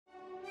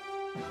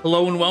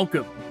Hello and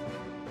welcome.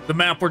 The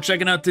map we're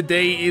checking out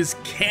today is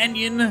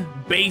Canyon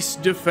Base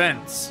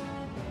Defense.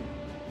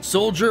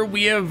 Soldier,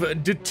 we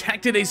have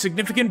detected a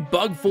significant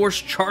bug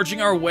force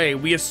charging our way.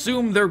 We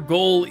assume their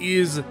goal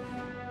is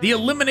the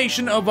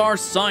elimination of our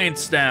science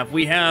staff.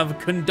 We have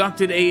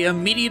conducted an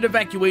immediate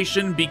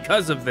evacuation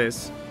because of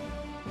this.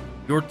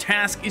 Your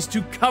task is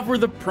to cover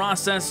the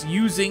process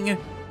using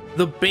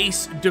the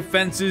base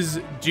defenses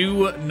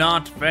do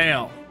not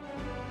fail.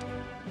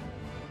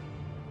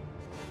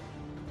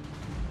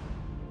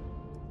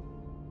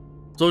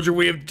 Soldier,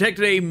 we have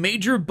detected a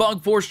major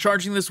bug force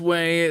charging this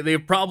way. They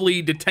have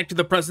probably detected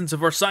the presence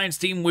of our science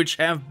team, which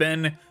have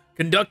been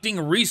conducting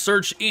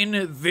research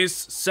in this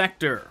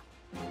sector.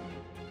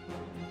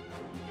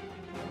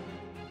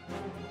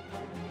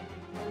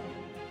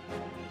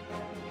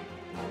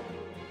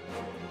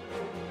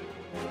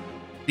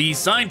 The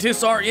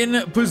scientists are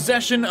in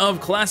possession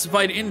of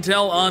classified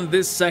intel on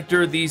this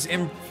sector. These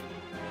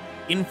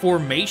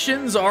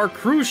informations are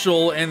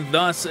crucial, and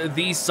thus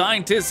these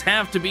scientists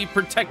have to be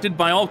protected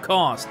by all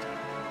cost.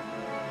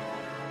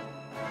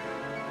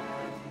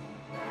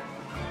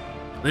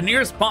 The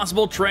nearest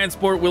possible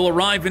transport will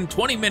arrive in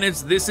 20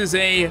 minutes. This is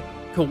a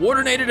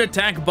coordinated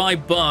attack by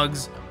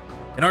bugs,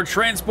 and our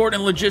transport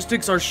and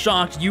logistics are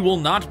shocked. You will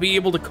not be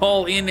able to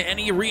call in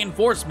any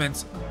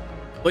reinforcements.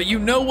 But you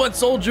know what,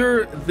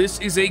 soldier? This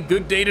is a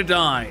good day to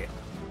die.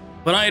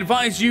 But I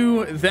advise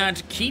you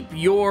that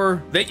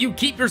you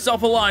keep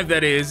yourself alive,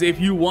 that is, if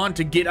you want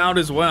to get out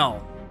as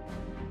well.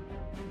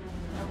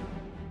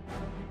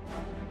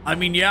 I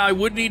mean, yeah, I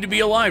would need to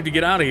be alive to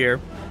get out of here.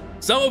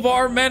 Some of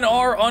our men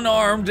are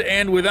unarmed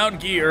and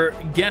without gear.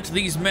 Get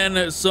these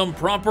men some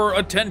proper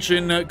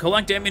attention,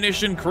 collect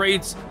ammunition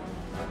crates,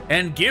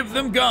 and give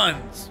them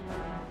guns.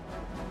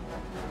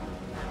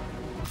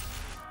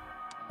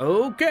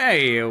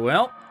 Okay,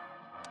 well.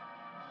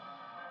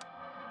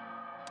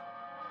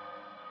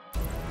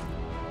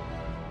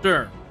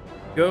 Sure.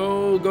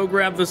 Go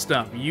grab the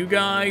stuff. You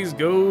guys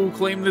go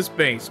claim this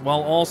base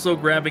while also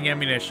grabbing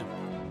ammunition.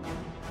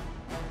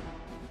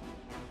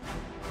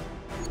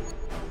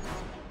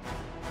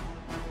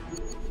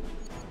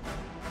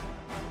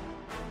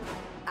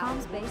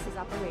 Arms base is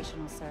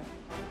operational, sir.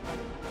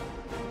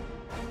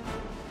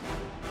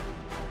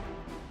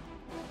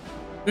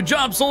 Good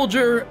job,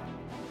 soldier.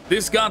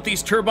 This got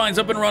these turbines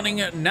up and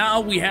running.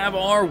 Now we have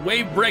our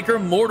wave breaker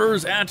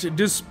mortars at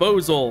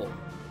disposal.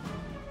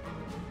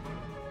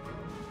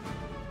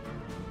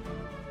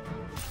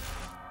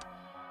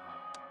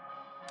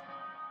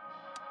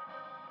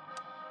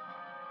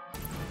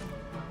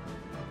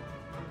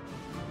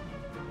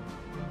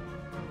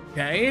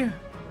 Okay.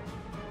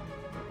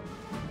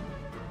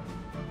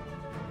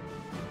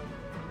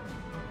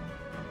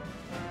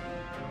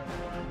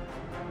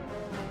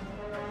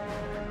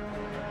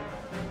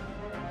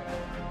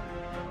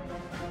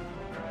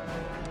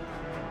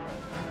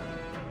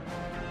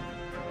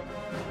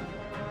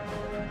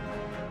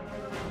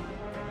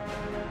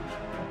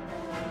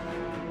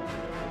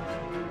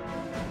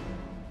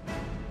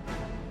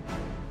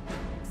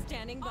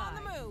 Standing by. On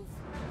the move.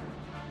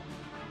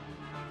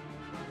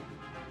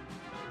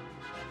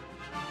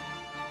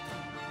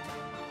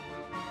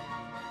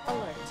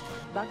 Alert.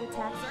 Bug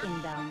attack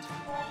inbound.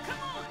 Come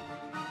on!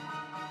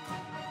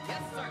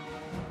 Yes, sir.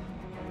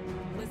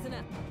 Listen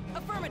up.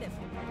 Affirmative.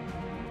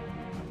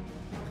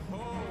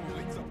 Oh,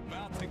 it's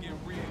about to get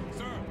real.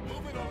 Sir,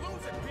 move it or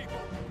lose it,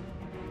 people.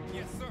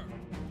 Yes, sir.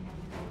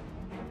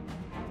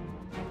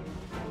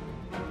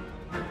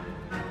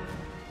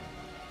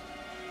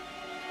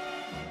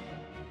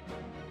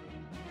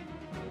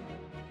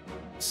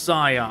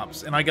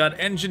 PSYOPs, and I got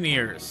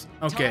engineers.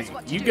 Okay,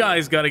 you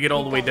guys got to get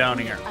all the way down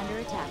here. Under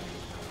attack.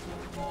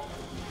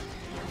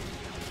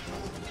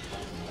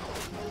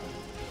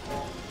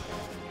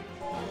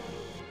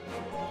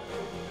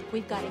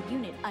 We've got a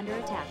unit under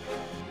attack.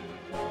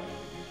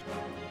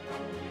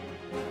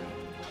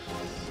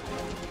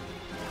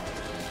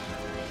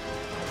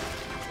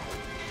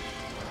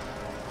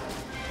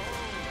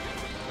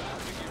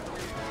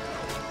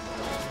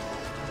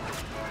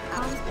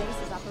 Arms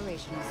base is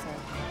operational, sir.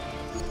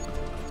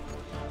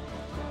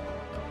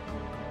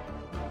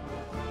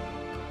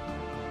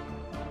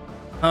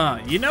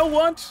 You know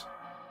what?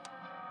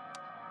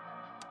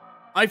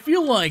 I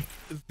feel like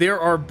there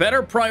are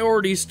better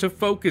priorities to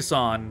focus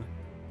on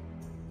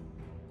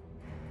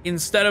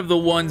instead of the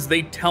ones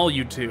they tell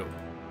you to.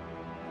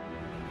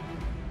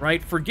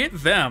 Right?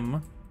 Forget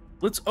them.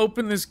 Let's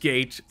open this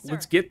gate. Sir.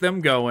 Let's get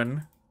them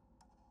going.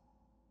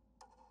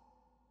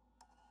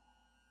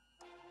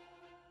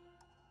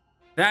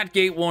 That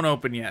gate won't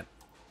open yet.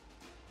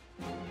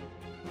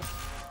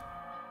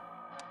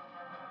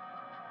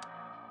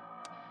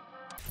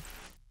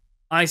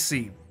 I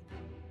see.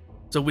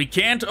 So we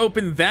can't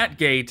open that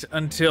gate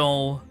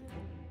until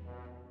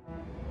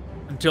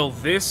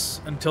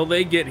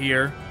they get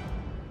here.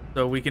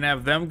 So we can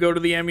have them go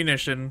to the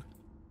ammunition.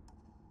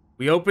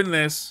 We open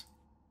this.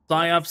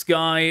 PSYOPs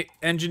guy,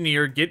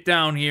 engineer, get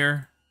down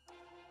here.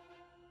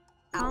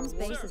 Comms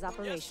base is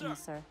operational,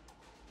 sir.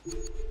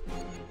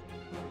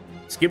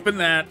 Skipping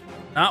that.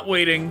 Not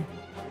waiting.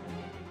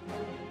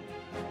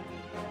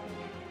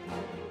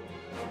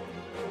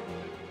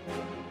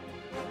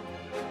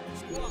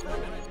 Squad,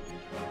 affirmative.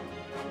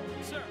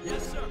 Sir,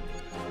 yes, sir.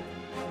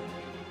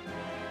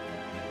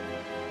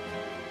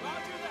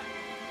 Roger that.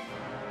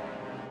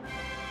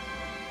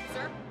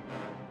 Sir?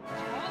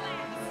 All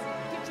hands!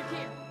 Get your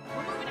gear.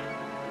 We're moving out.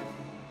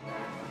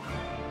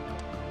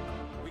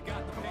 We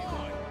got the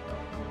payload.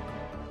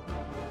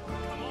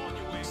 Come on,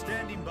 you wait.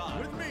 Standing by.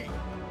 With me.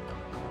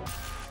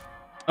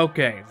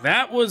 Okay,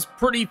 that was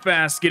pretty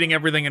fast getting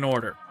everything in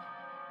order.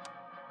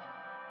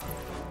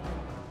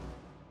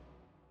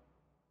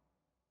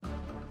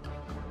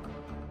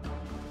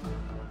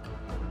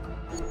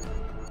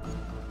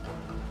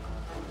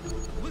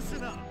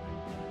 Listen up.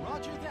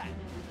 Roger that.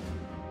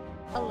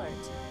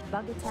 Alert.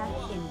 Bug attack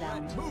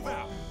inbound. Move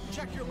out.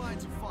 Check your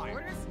lines of fire.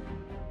 Orders?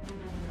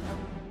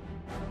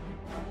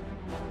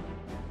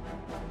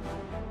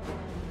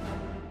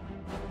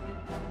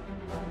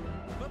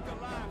 Look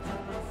alive,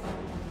 troopers.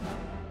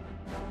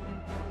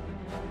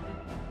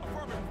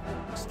 Affirmative.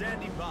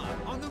 Standing by.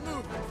 On the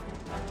move.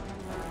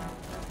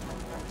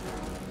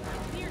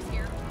 Thier's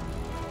here.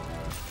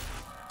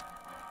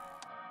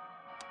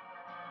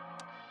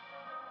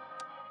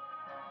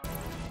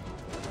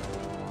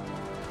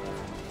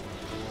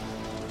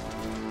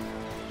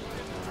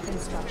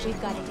 Construction.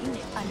 We've got a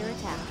unit under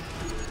attack.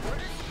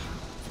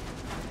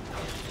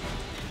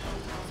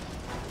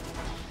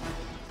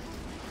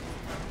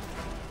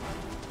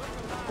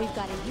 We've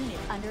got a unit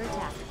under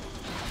attack.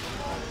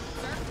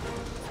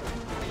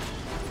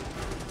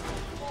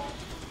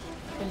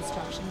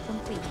 Construction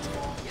complete.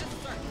 Yes,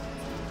 sir.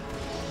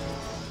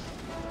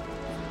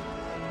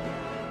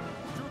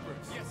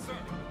 Troopers. Yes, sir.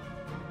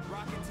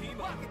 Rocket team,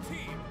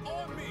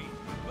 on me.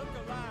 Look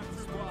alive,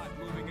 troopers. Squad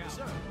moving out.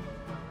 Sir.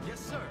 Yes,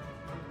 sir.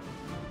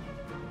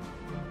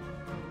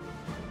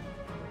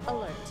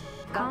 Alert.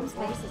 Comms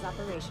base is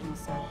operational,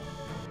 sir.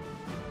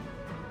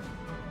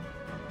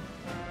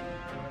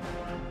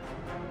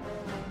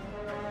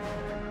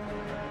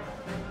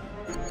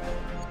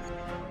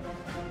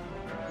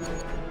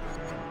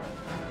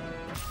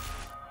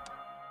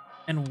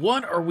 And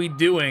what are we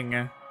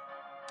doing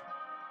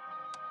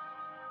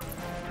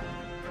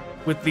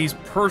with these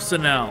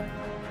personnel?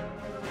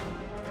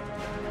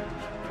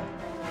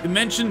 You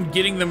mentioned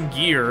getting them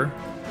gear.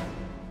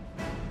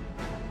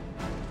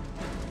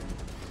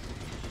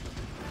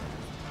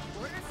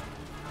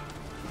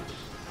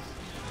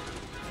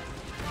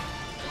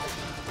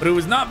 But it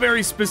was not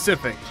very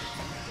specific.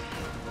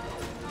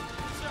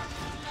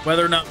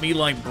 Whether or not me,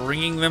 like,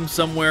 bringing them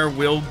somewhere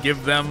will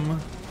give them...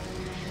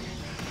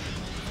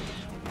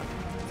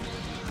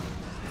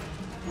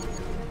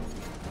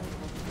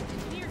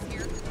 Thier's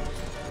here.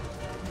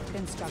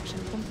 Construction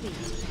complete.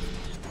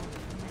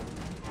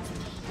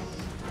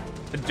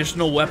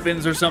 additional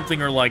weapons or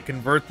something, or like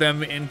convert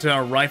them into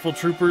rifle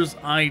troopers.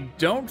 I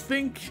don't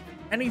think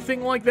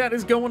anything like that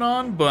is going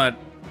on, but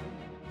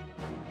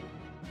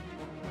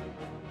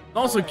I'm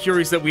also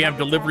curious that we have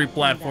delivery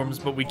platforms,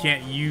 but we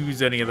can't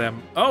use any of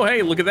them. Oh,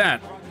 hey, look at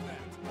that.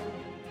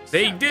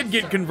 They did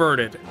get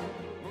converted.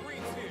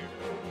 Marines here.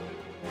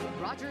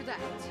 Roger that.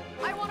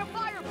 I want a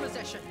fire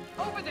position.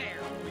 Over there.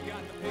 We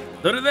got the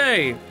payload. So do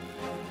they. Roger that.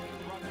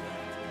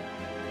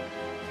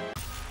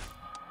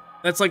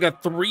 That's like a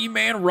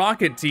 3-man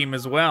rocket team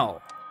as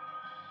well.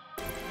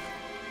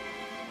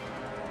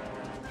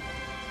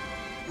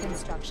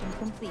 Construction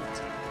complete.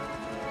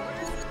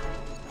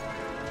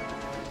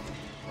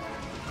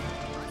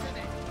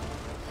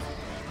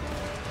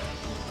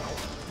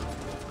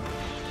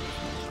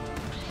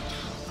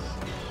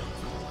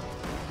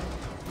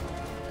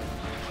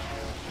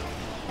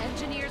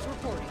 Engineers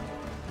reporting.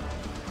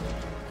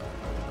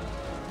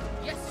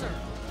 Yes, sir.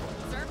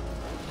 Sir,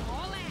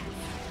 all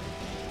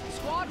hands.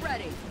 Squad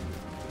ready.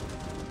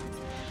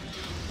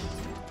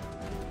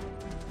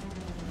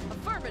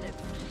 Affirmative.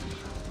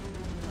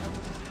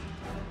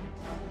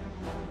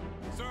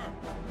 Sir.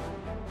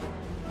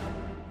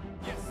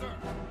 Yes, sir.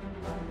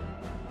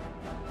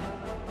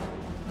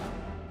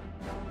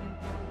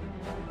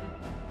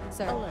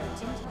 Sir, alert.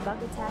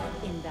 Bug attack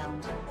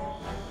inbound.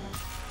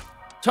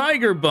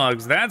 Tiger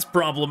bugs, that's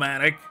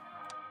problematic.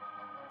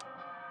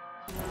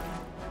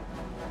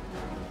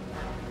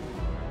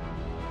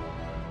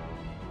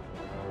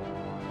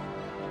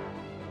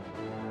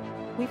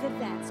 We've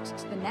advanced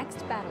to the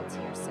next battle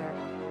tier, sir.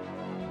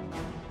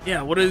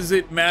 Yeah, what does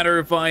it matter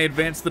if I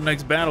advance the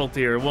next battle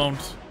tier? It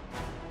won't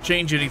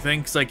change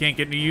anything because I can't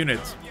get new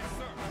units. Yes,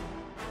 sir.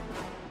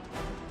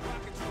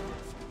 Rocket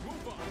troopers,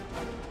 move on.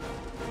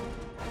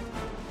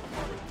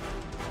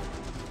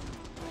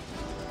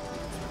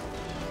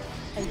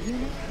 A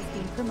unit has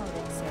been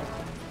promoted, sir.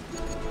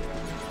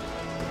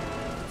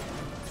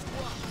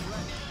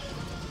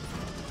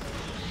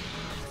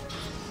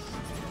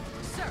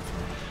 Sir.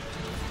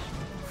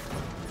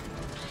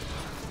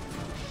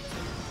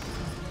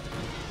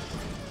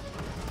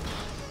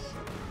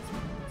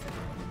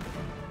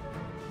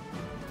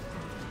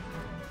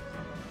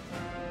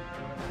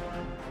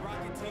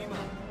 Rocket team up.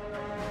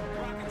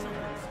 Rocket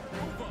troopers,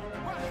 move on.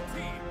 Rocket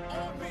team,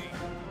 on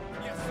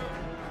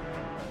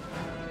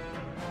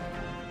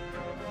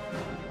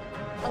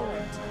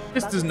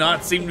This does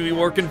not seem to be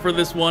working for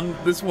this one.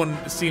 This one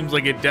seems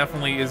like it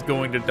definitely is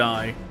going to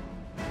die.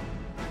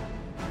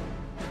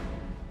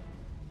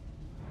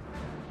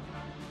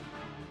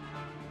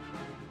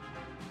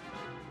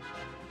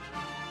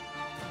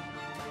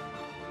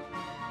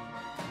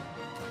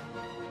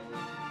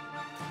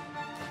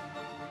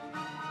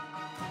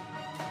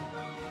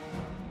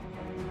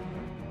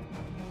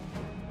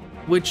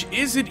 Which,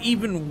 is it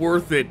even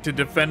worth it to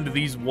defend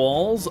these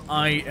walls?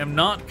 I am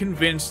not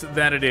convinced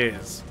that it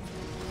is.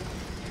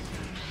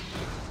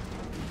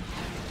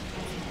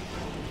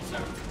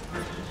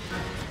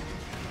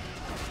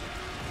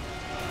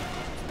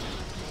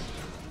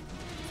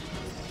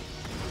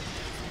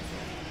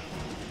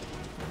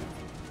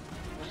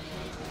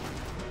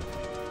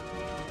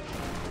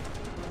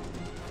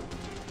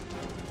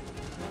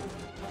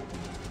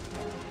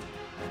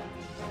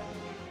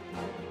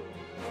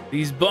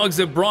 These bugs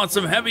have brought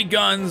some heavy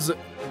guns.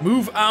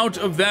 Move out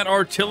of that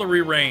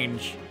artillery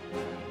range.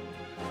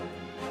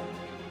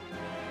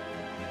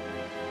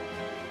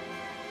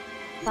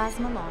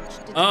 Plasma launch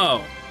detected.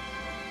 Oh.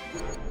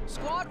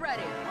 Squad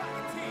ready.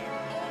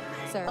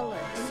 Sir, alert.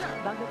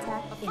 Sir. Bug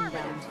attack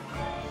inbound.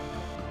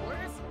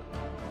 Orders?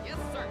 Yes,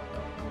 sir.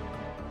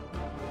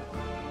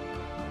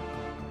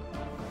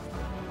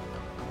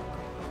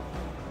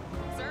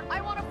 Sir,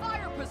 I want a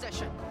fire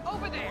position.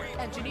 Over there.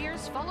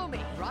 Engineers, follow me.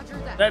 Roger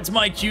that. That's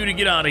my cue to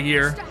get out of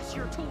here. Stash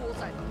your tools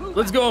and move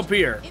Let's out. go up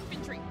here.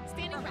 Infantry,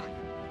 standing back.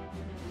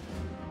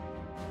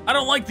 I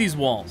don't like these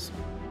walls.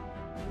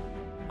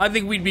 I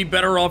think we'd be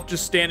better off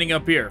just standing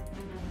up here.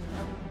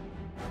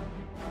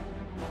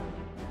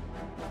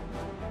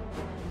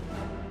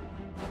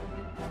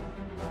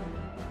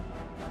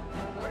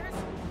 Orders?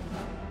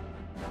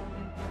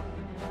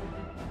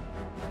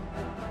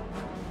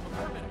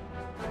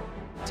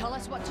 Tell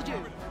us what to do.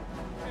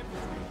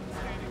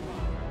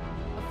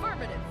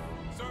 Affirmative.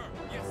 Sir,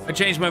 yes, I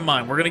changed my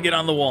mind. We're gonna get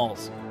on the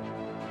walls.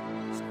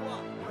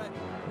 squad, ready.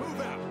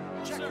 Move out.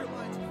 Check your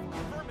lines.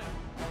 Affirmative.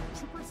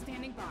 Trooper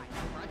standing by.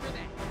 Roger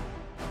that.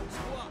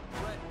 Squad,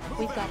 ready. Move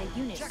We've out. got a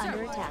unit Check under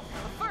your lines. attack.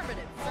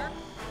 Affirmative, sir.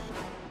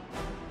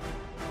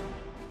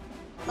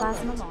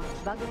 Plasma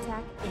launch. Bug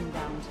attack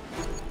inbound.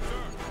 Sir.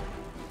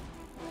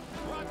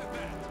 Roger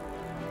that.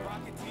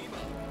 Rocket team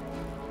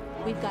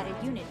up. We've got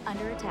a unit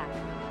under attack.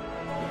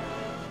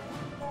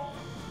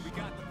 We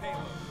got the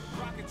payload.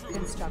 Rocket troopers.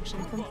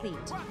 Construction complete.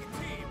 Rocket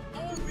team,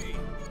 on me.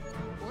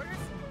 Orders?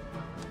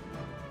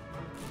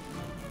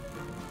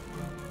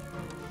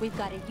 We've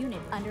got a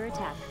unit under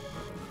attack.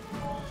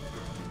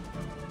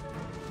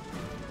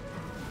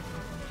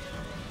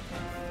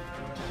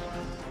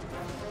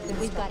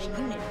 We've got a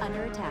unit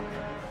under attack.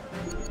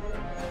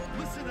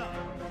 Listen up.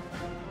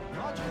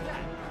 Roger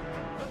that.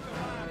 Look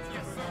alive.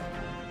 Yes,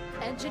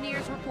 sir.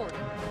 Engineers reporting.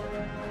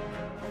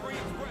 Marines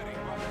ready.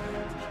 Roger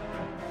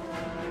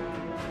that.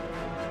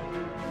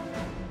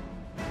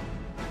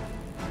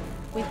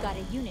 We've got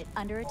a unit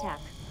under attack.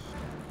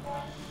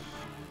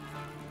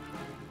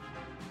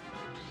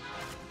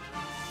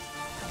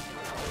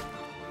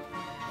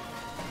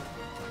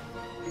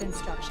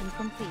 Construction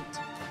complete.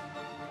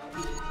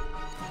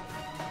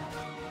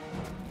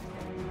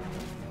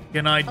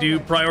 Can I do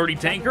priority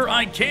tanker?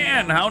 I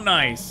can! How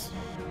nice!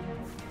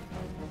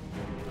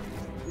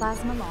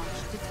 Plasma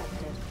launch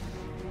detected.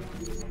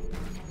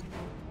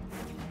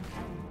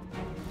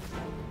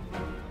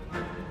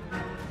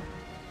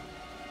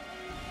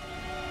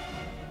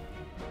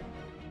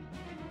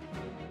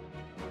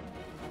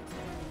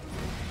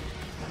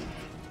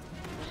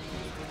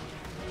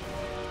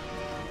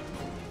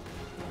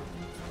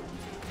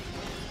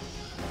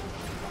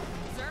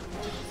 Sir?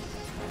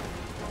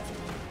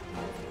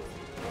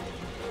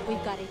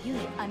 We've got a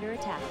unit under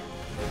attack.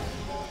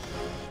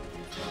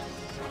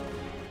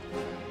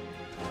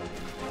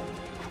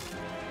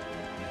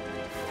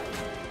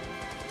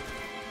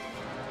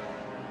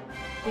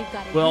 We've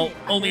got a Well, unit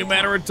only a under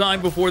matter of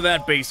time before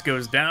that base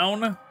goes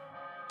down.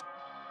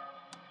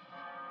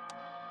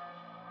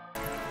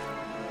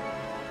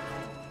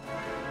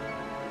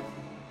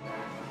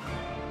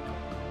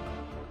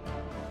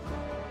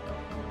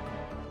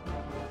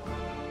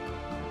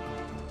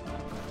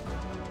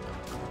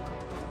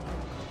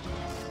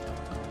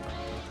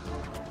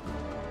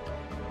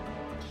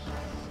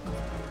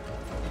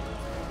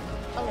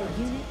 A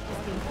unit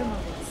is being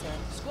promoted, sir.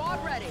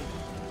 Squad ready.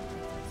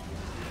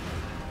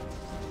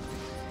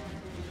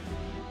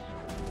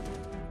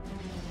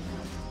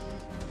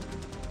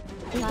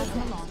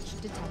 Plasma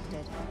launch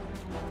detected.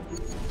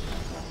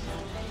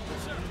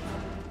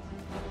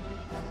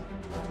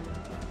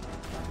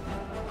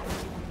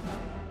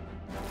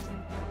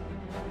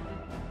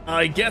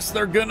 I guess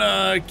they're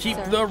gonna keep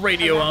Sir, the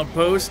radio alert.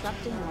 outpost.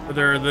 Disrupting normal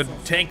Or the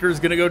access. tanker's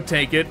gonna go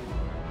take it.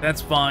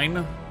 That's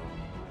fine.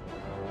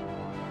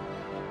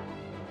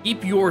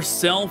 Keep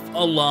yourself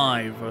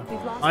alive. We've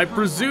lost I contact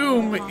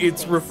presume with the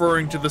it's base.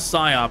 referring to the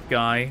PSYOP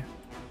guy.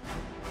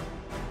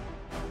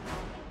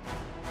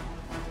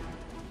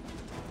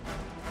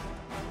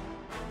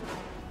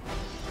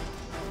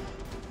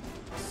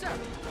 Sir.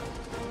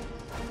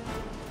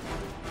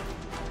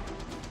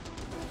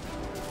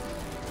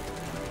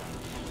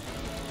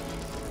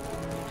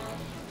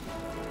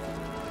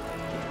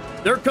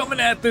 They're coming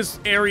at this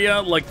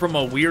area like from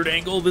a weird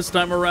angle this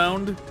time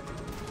around.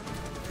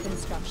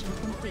 Construction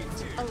complete.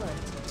 Alert.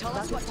 Tell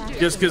us what to do.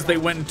 Just because they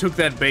went and took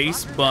that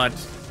base, but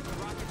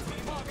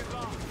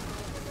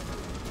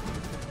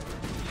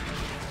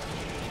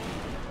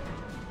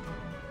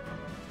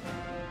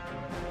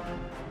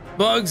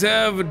bugs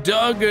have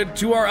dug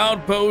to our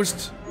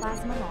outpost.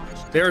 Plasma launched.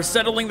 They are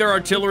settling their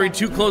artillery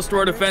too close to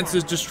our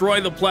defenses. Destroy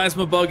the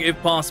plasma bug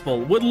if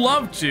possible. Would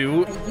love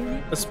to,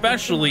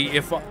 especially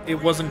if it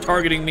wasn't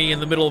targeting me in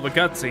the middle of a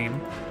cutscene.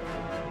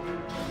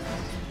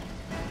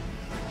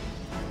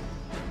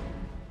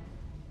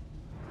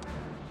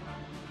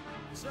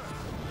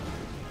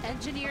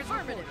 Engineers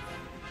affirmative.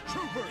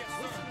 Troopers!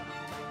 Listen up.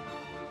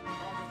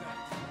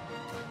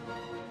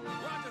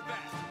 Roger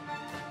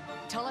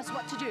that. Tell us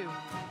what to do.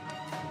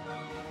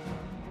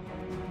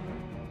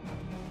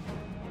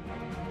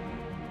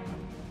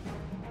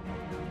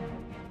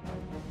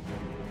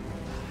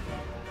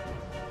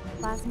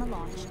 Plasma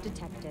launch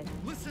detected.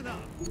 Listen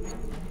up. Roger that.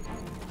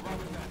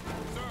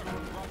 Sir,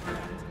 roger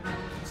that.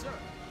 Sir.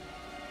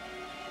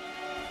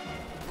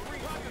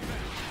 Marine, roger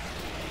that.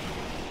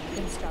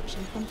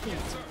 Construction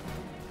complete.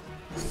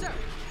 Sir.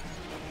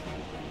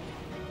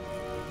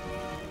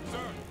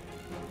 Sir.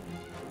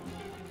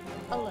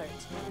 Alert.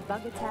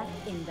 Bug attack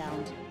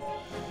inbound.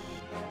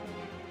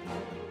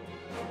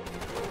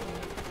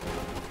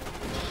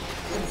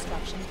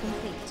 Construction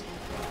complete.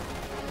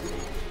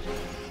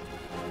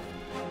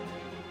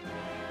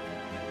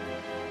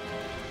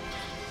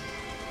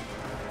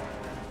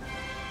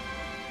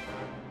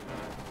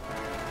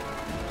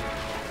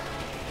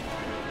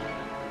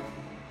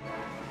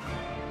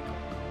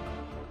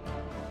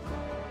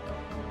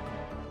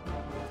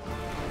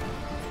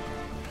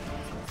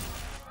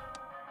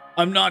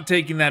 I'm not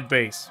taking that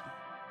base.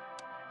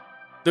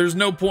 There's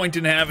no point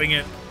in having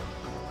it.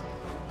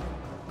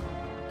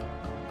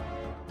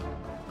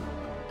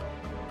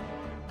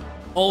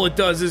 All it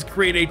does is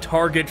create a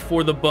target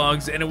for the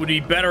bugs, and it would be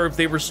better if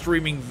they were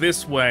streaming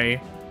this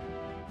way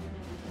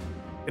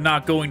and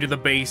not going to the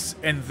base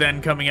and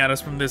then coming at us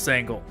from this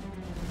angle.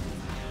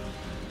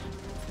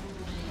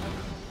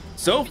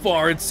 So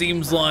far, it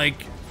seems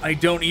like I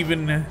don't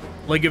even...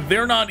 Like, if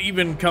they're not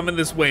even coming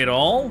this way at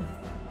all,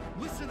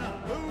 Listen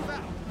up. Move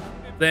out.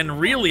 then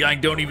really I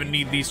don't even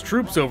need these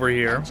troops over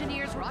here.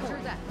 Engineers roger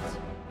that.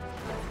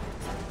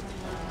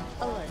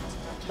 Alert.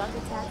 Bug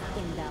attack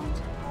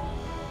inbound.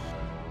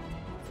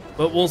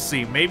 But we'll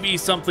see. Maybe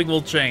something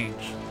will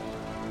change.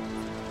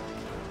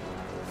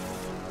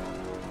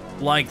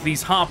 Like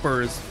these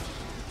hoppers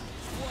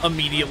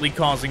immediately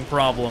causing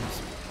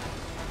problems.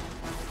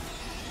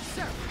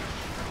 Sir.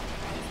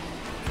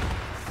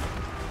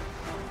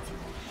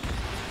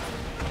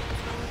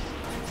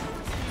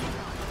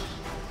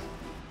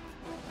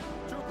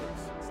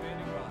 Troopers,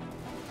 standing by.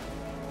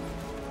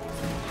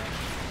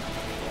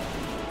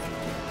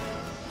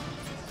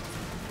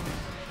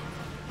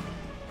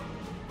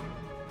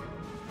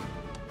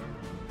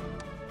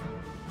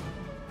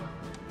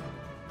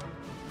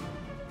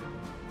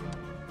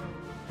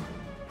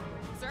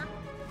 Sir.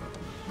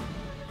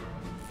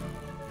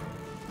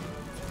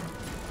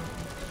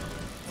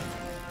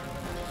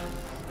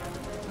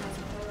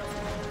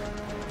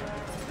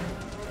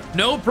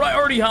 No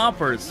priority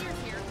hoppers.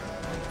 Engineers here.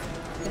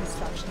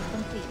 Construction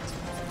complete.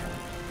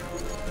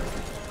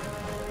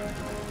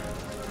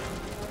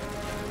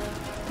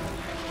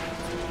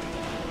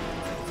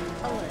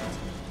 Alert.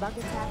 Bug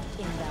attack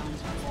inbound.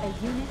 A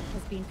unit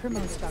has been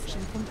promoted.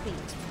 Construction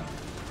complete.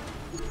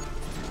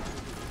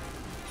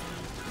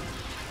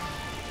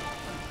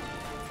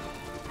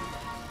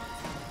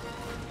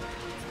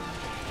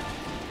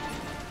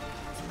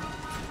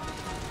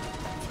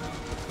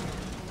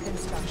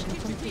 Construction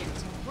complete.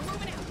 We're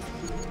moving out.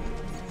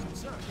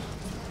 Sir.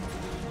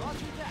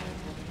 Roger that.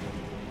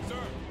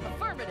 Sir.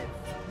 Affirmative.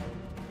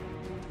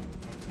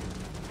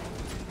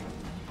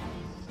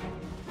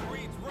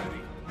 Marines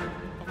ready.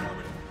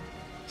 Affirmative.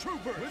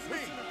 Troopers, with me.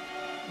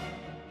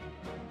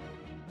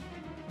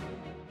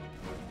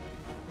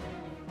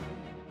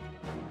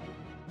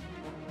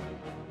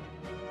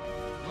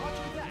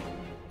 Roger that.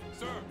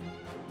 Sir.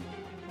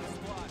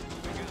 Squad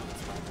moving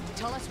out.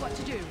 Tell us what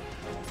to do.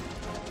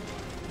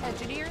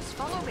 Engineers,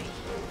 follow me.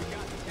 We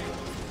got the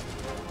cable.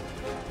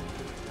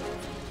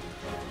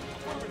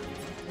 Affirmative.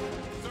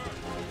 Sir.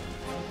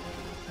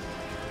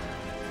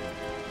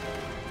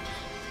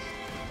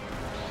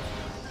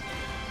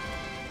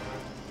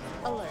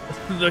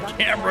 Alert. The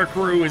camera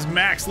crew is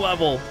max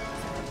level.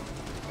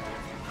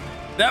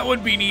 That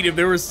would be neat if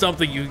there was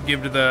something you could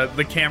give to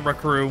the camera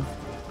crew.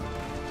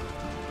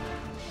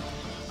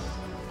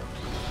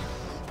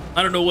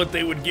 I don't know what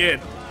they would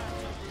get.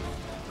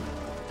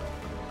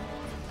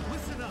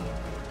 Listen up.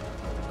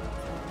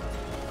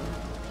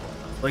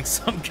 Like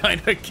some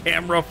kind of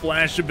camera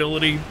flash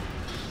ability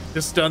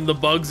to stun the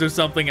bugs or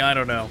something. I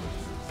don't know.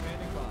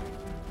 Standing by.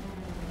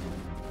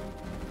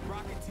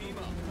 Rocket team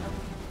up.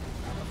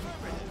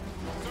 Affirmative.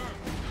 Sir.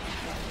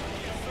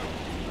 Yes, sir.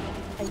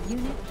 A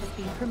unit has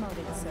been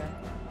promoted, sir.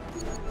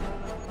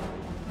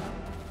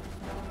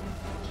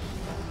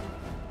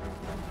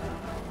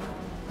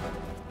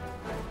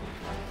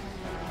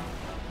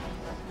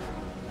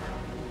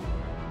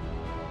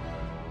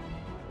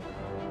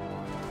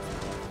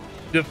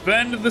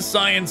 Defend the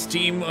science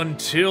team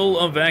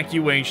until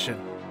evacuation.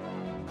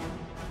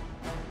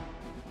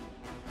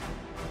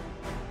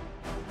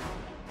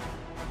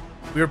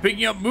 We are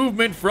picking up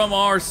movement from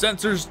our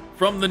sensors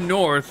from the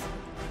north.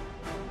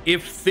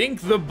 If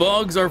think the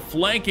bugs are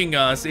flanking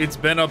us, it's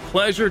been a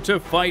pleasure to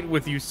fight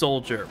with you,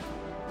 soldier.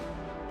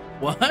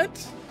 What?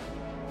 Alert.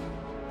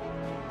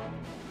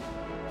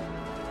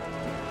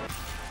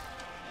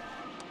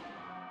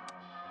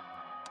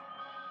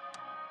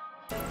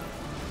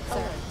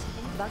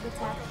 Bug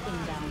attack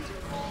inbound.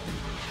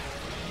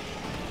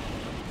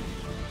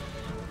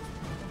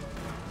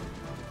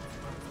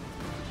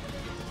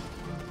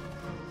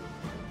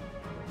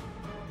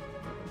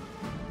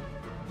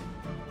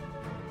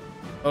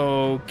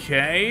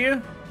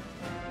 Okay.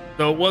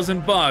 So it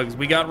wasn't bugs.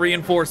 We got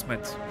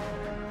reinforcements.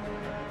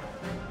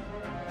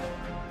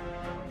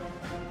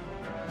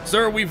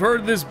 Sir, we've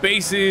heard this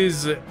base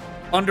is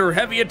under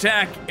heavy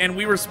attack, and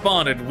we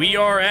responded. We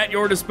are at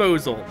your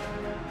disposal.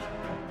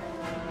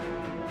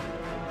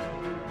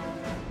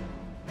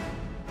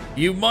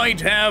 You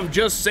might have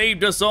just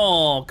saved us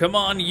all. Come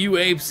on, you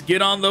apes,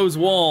 get on those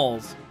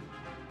walls.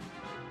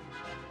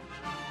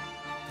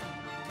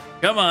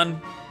 Come on.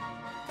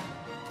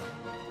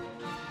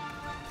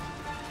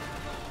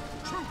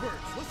 Troopers,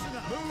 listen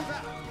up. Move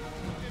out.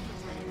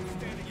 Infantry,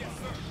 standing. Yes,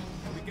 sir.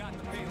 We got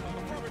the payload.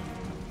 Affirmative.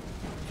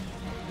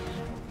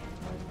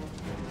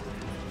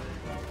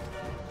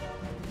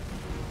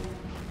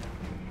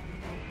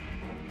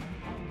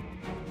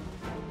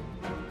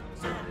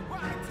 Sir,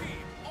 rocket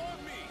team, on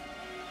me.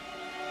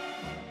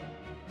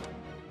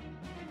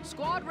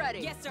 Squad ready.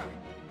 Yes, sir.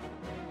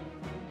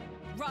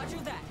 Roger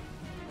that.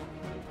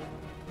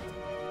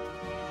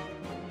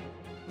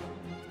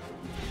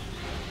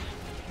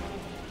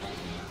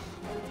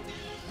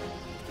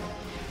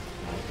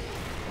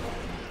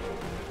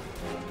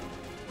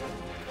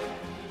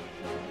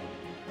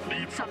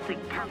 Need something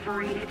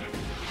perforated.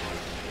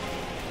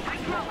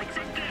 Hydraulics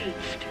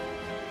engaged.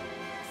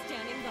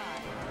 Standing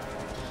by.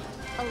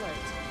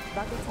 Alert.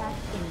 Bug attack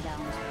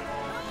inbound.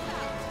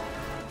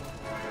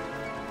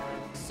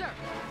 Sir.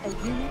 A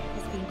unit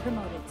has been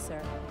promoted,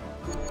 sir.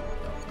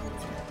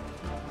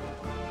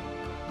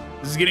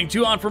 This is getting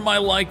too hot for my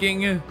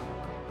liking.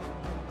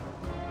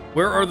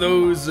 Where are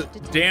those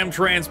damn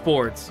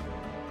transports?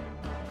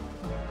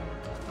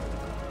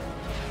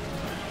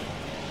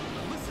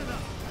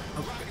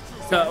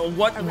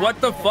 What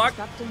the fuck?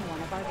 Disrupting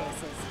one of our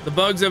bases. The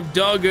bugs have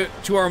dug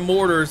to our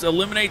mortars.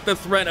 Eliminate the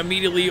threat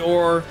immediately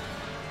or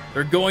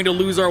they're going to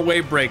lose our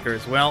wave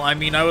breakers. Well, I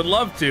mean, I would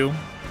love to.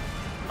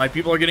 My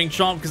people are getting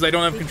chomped because I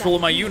don't have We've control got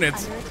of my a unit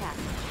units. under attack.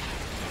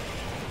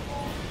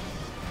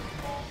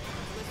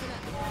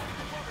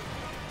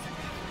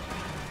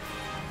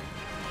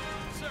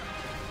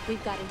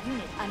 We've got a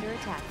unit under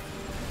attack.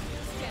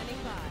 Standing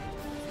by.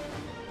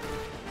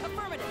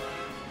 Affirmative.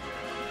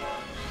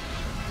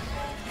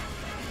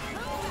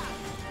 Move out.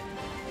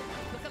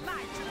 Look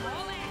alive, to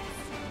all ass.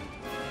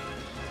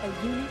 A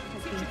unit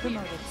has been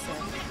promoted, sir.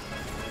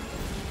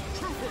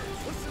 Troopers,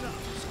 listen up.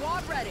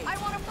 Squad ready. I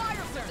want a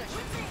fire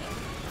position.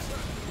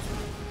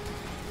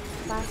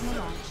 Plasma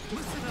launch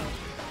detected.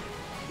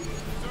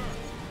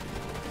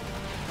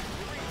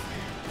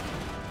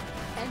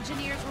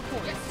 Engineers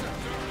report. Yes, sir.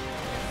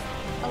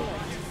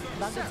 Alert.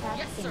 Bug Sir, attack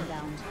yes, sir.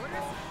 inbound.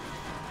 Orders?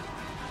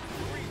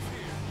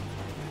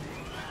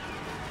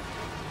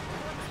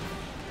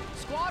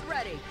 Squad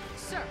ready.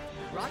 Sir,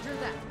 roger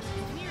that.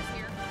 Engineers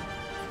here.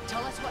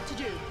 Tell us what to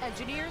do.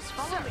 Engineers,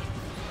 follow me.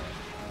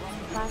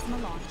 Plasma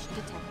launch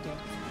detected.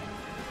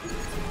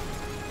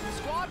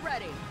 Squad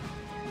ready.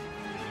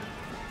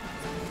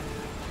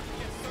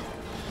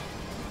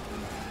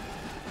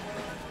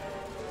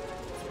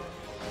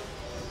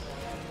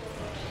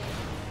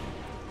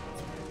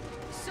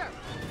 Sir.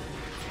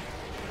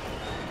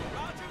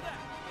 Roger that.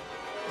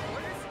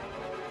 Orders?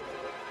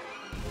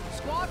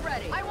 Squad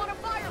ready. I want a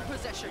fire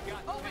position.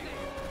 Over there.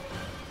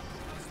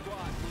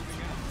 Squad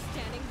moving out.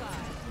 Standing by.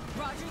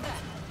 Roger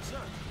that.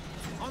 Sir,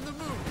 on the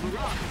move.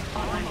 Hurrah.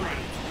 On my way.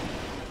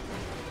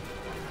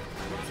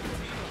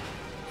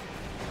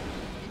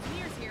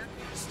 Engineers here.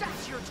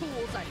 Stash your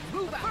tools and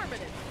move out.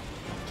 Affirmative.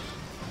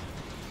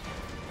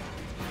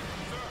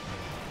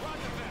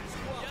 Roger that.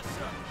 Squad. Yes,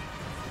 sir.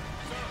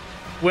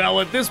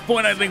 Well, at this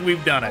point, I think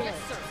we've done it. Yes,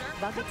 sir.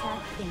 Bug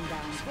attack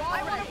inbound. Squad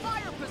I want a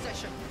fire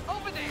position.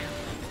 Over there.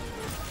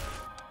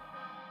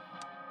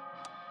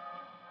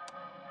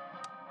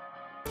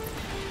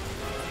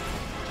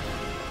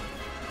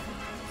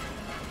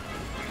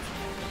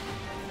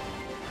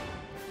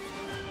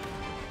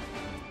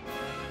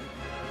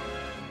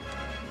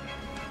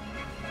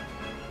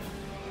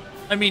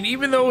 I mean,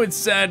 even though it's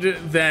said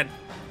that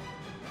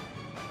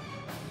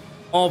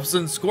all of a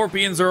sudden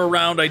scorpions are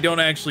around, I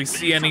don't actually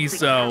see any,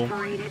 so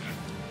Perforated.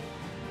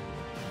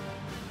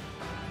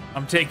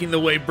 I'm taking the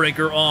wave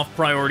breaker off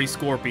priority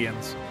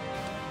scorpions.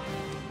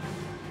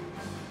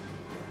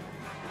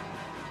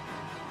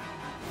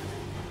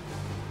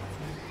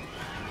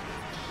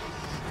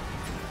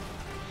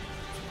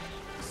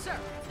 Sir.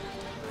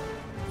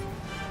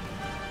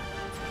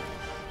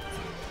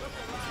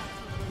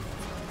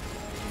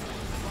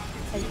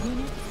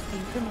 unit has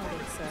been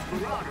promoted, sir.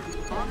 Marauder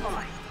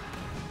online.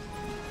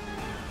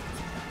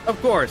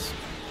 Of course.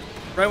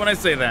 Right when I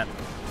say that.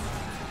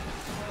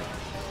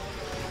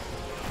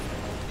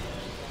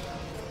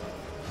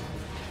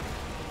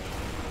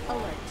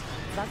 Alert.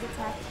 Bug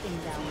attack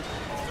inbound.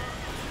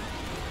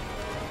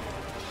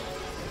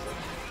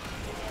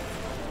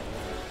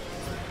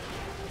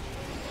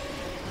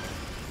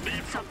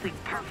 Need something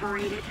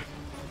perforated?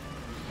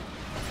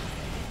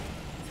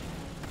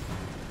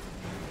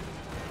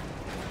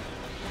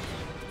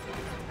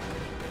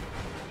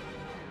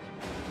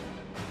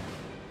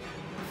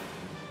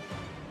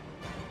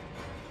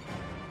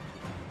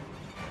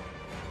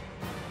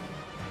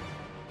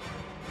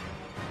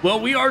 Well,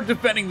 we are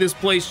defending this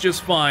place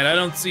just fine. I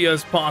don't see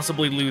us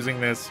possibly losing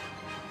this.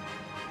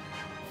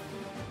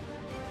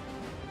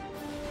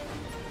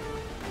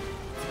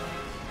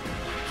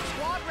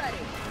 Squad ready.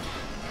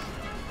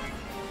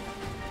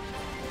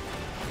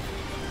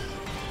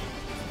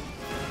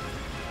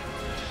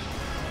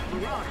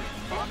 Marauder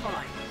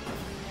online.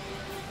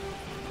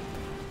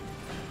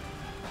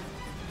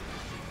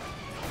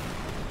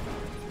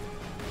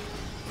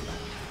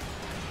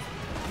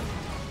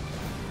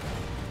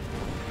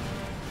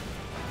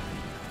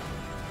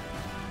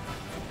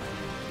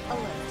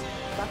 Alert.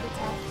 Bug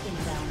attack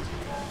inbound.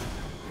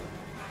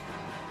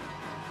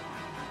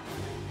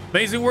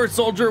 Amazing work,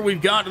 soldier.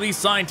 We've got these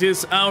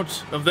scientists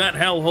out of that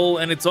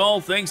hellhole, and it's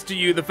all thanks to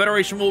you. The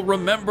Federation will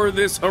remember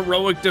this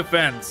heroic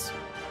defense.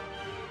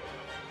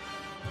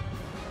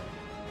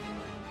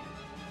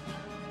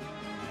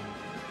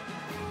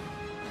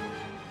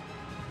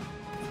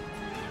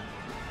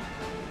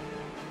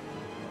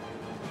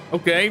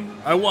 Okay,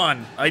 I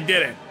won. I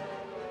did it.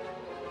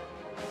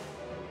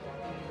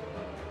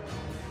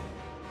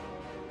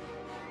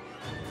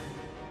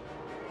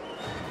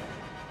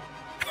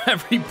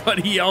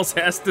 Everybody else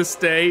has to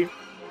stay.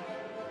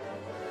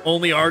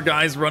 Only our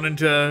guys run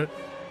into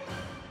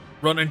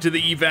the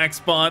evac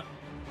spot.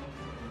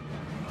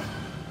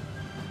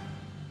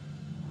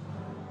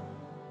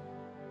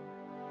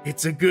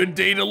 It's a good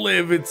day to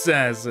live, it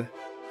says.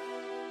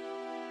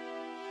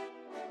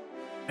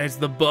 As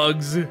the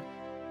bugs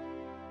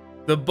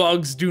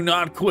do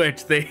not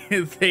quit.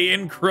 They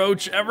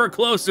encroach ever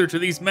closer to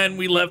these men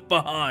we left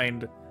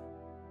behind.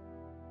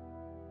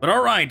 But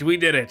all right, we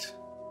did it.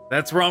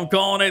 That's where I'm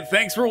calling it.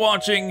 Thanks for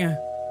watching.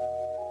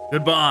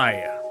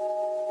 Goodbye.